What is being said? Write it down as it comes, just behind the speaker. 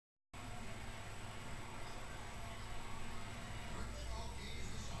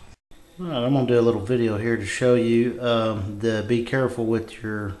Alright, I'm going to do a little video here to show you be careful with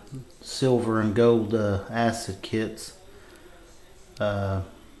your silver and gold acid kits. Apparently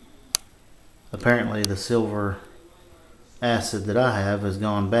the silver acid that I have has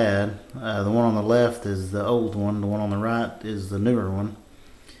gone bad. The one on the left is the old one, the one on the right is the newer one.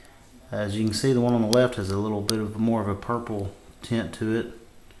 As you can see, the one on the left has a little bit of more of a purple tint to it.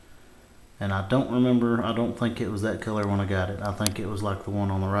 And I don't think it was that color when I got it. I think it was like the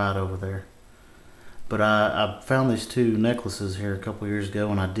one on the right over there. But I found these two necklaces here a couple years ago,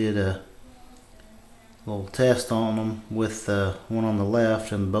 and I did a little test on them with the one on the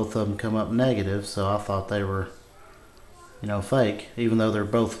left, and both of them come up negative, so I thought they were, fake, even though they're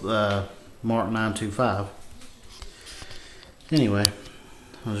both marked 925. Anyway,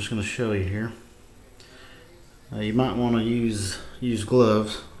 I'm just going to show you here. You might want to use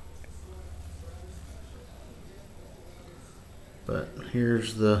gloves. But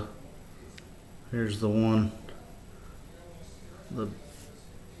here's the one, the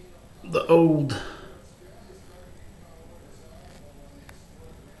old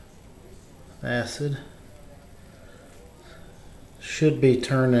acid should be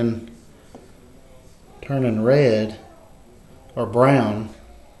turning red or brown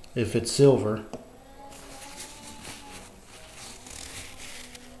if it's silver.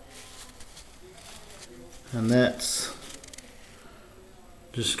 And that's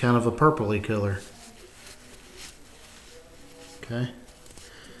just kind of a purpley color. Okay.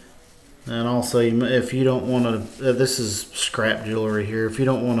 And also, if you don't want to, this is scrap jewelry here. If you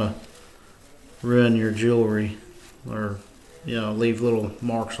don't want to ruin your jewelry or leave little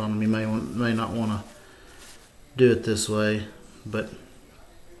marks on them, you may not want to do it this way. But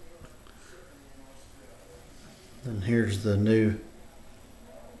then here's the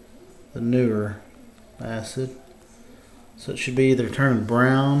newer acid. So it should be either turning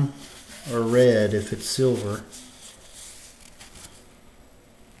brown or red if it's silver.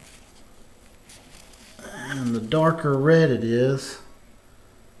 And the darker red it is,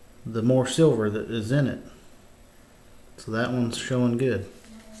 the more silver that is in it. So that one's showing good.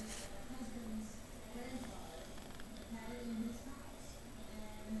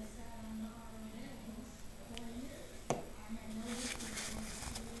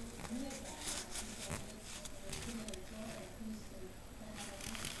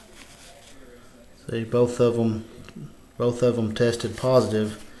 See, both of them tested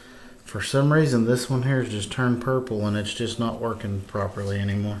positive. For some reason, this one here has just turned purple, and it's just not working properly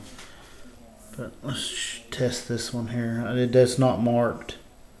anymore. But let's test this one here. It does not marked.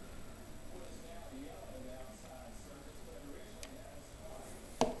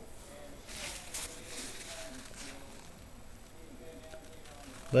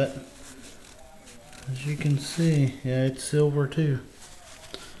 But as you can see, yeah, it's silver too.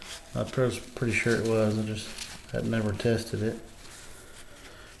 I was pretty sure it was. I just had never tested it.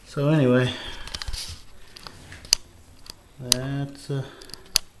 So anyway, that's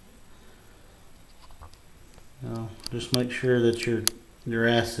just make sure that your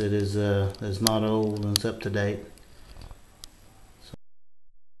acid is not old and it's up to date. So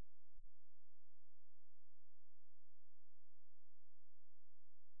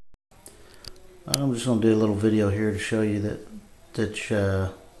I'm just going to do a little video here to show you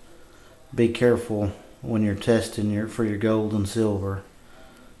that be careful when you're testing for your gold and silver,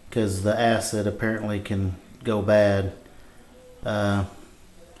 because the acid apparently can go bad. Both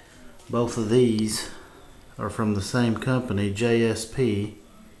of these are from the same company, JSP.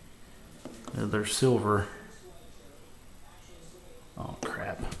 They're silver. Oh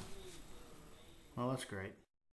crap. Well, that's great.